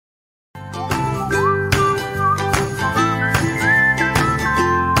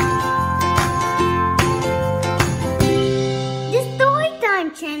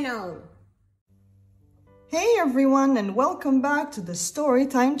channel. Hey everyone, and welcome back to the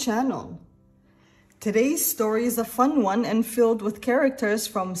Storytime channel. Today's story is a fun one and filled with characters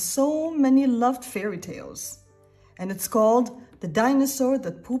from so many loved fairy tales. And it's called The Dinosaur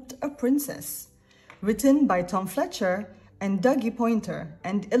That Pooped a Princess, written by Fletcher and Dougie Poynter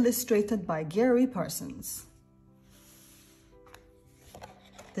and illustrated by Garry Parsons.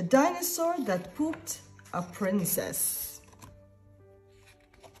 The Dinosaur That Pooped a Princess.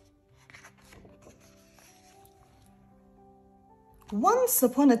 Once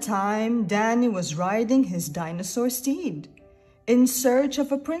upon a time, Danny was riding his dinosaur steed in search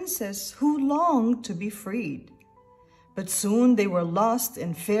of a princess who longed to be freed. But soon they were lost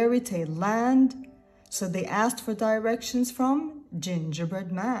in Fairytale Land, so they asked for directions from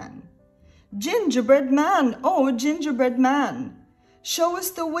Gingerbread Man. Gingerbread Man, oh Gingerbread Man, show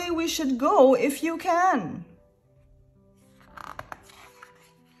us the way we should go if you can.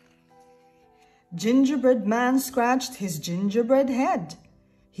 Gingerbread Man scratched his gingerbread head.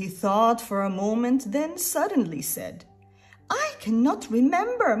 He thought for a moment, then suddenly said, I cannot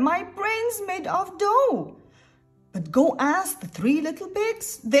remember, my brain's made of dough. But go ask the 3 little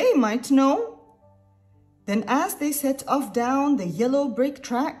pigs, they might know. Then as they set off down the yellow brick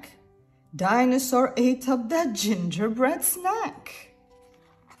track, Dinosaur ate up that gingerbread snack.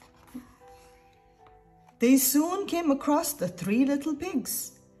 They soon came across the 3 little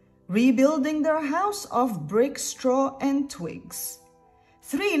pigs, rebuilding their house of brick, straw, and twigs.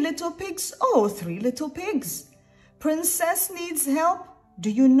 3 little pigs, oh 3 little pigs, Princess needs help, do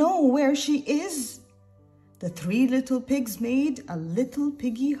you know where she is? The 3 little pigs made a little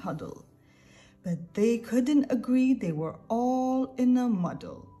piggy huddle, but they couldn't agree, they were all in a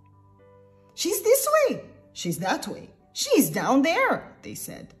muddle. She's this way, she's that way, she's down there, they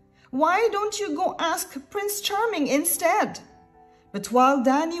said. Why don't you go ask Prince Charming instead? But while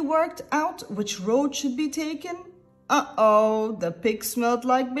Danny worked out which road should be taken, uh-oh, the pigs smelled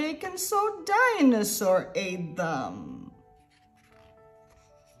like bacon, so Dinosaur ate them.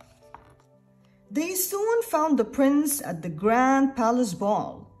 They soon found the prince at the grand palace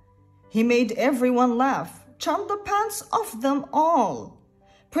ball. He made everyone laugh, charmed the pants off them all.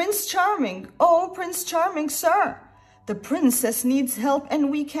 Prince Charming, oh Prince Charming, sir, the princess needs help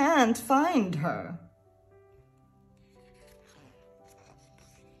and we can't find her.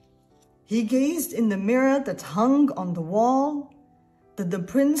 He gazed in the mirror that hung on the wall. Then the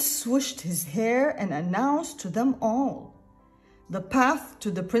prince swooshed his hair and announced to them all, the path to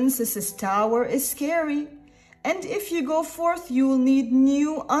the princess's tower is scary, and if you go forth, you'll need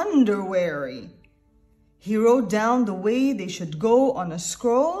new underwear. He wrote down the way they should go on a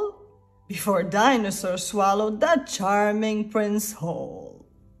scroll before Dinosaur swallowed that charming prince whole.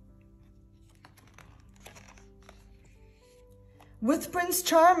 With Prince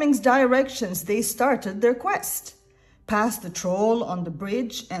Charming's directions, they started their quest, past the troll on the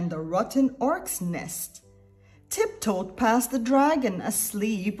bridge and the rotten orc's nest, tiptoed past the dragon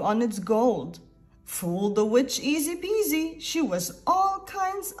asleep on its gold, fooled the witch easy peasy, she was all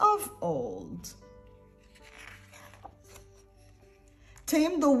kinds of old.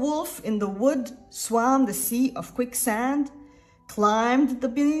 Tamed the wolf in the wood, swam the sea of quicksand, climbed the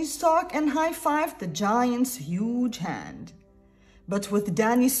beanstalk and high-fived the giant's huge hand. But with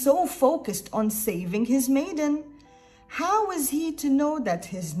Danny so focused on saving his maiden, how was he to know that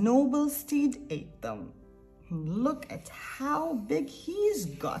his noble steed ate them? Look at how big he's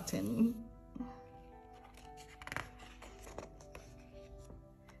gotten.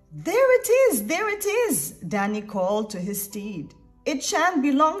 There it is, Danny called to his steed. It shan't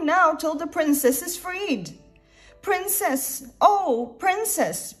be long now till the princess is freed. Princess, oh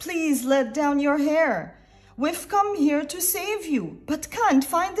princess, please let down your hair. We've come here to save you, but can't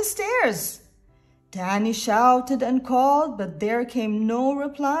find the stairs. Danny shouted and called, but there came no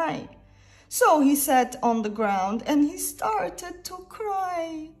reply. So he sat on the ground and he started to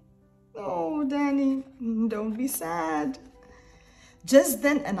cry. Oh, Danny, don't be sad. Just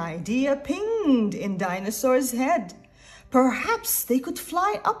then an idea pinged in Dinosaur's head. Perhaps they could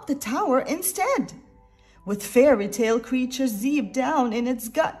fly up the tower instead. With fairy tale creatures deep down in its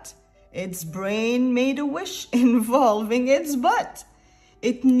gut, its brain made a wish involving its butt.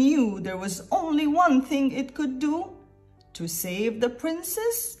 It knew there was only one thing it could do. To save the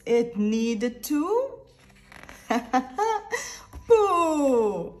princess, it needed to...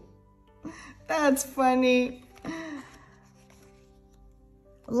 Boo! That's funny.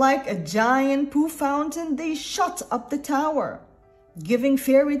 Like a giant poo fountain, they shot up the tower, giving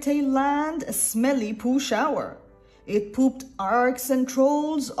Fairytale Land a smelly poo shower. It pooped arcs and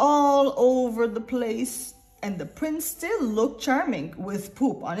trolls all over the place. and the prince still looked charming with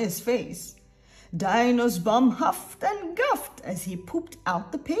poop on his face. Dino's bum huffed and guffed as he pooped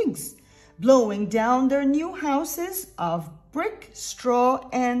out the pigs, blowing down their new houses of brick, straw,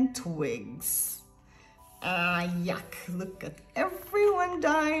 and twigs. Ah, yuck, look at everyone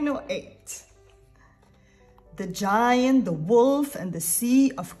Dino ate. The giant, the wolf, and the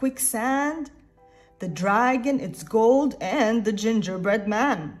sea of quicksand, the dragon, its gold, and the gingerbread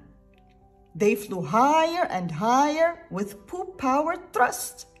man. They flew higher and higher with poop-powered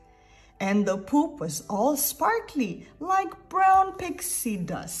thrust, and the poop was all sparkly like brown pixie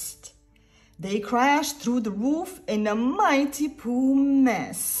dust. They crashed through the roof in a mighty poo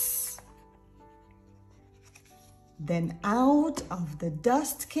mess. Then out of the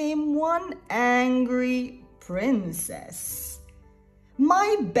dust came one angry princess.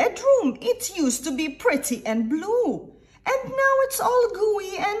 My bedroom, it used to be pretty and blue, and now it's all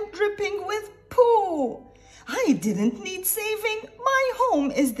gooey and dripping with poo. I didn't need saving. My home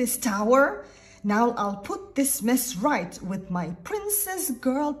is this tower. Now I'll put this mess right with my princess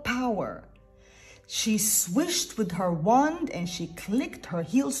girl power. She swished with her wand and she clicked her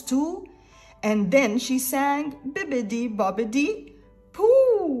heels too. And then she sang bibbidi bobbidi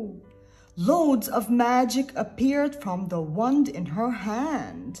poo. Loads of magic appeared from the wand in her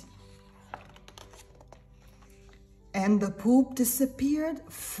hand. And the poop disappeared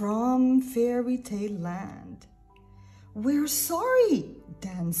from Fairytale Land. We're sorry,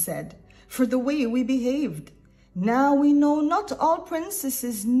 Dan said, for the way we behaved. Now we know not all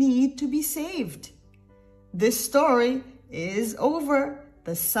princesses need to be saved. This story is over.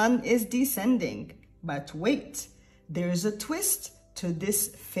 The sun is descending. But wait, there's a twist to this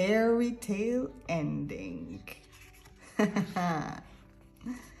fairy tale ending.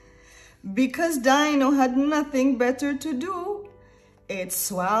 Because Dino had nothing better to do, it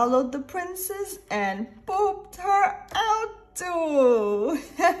swallowed the princess and pooped her out too.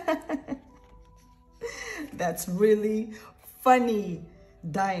 That's really funny.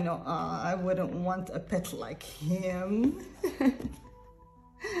 Dino, I wouldn't want a pet like him.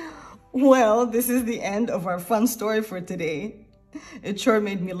 Well, this is the end of our fun story for today. It sure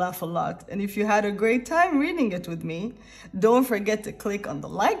made me laugh a lot. And if you had a great time reading it with me, don't forget to click on the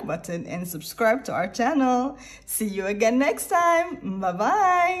like button and subscribe to our channel. See you again next time.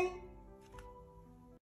 Bye-bye.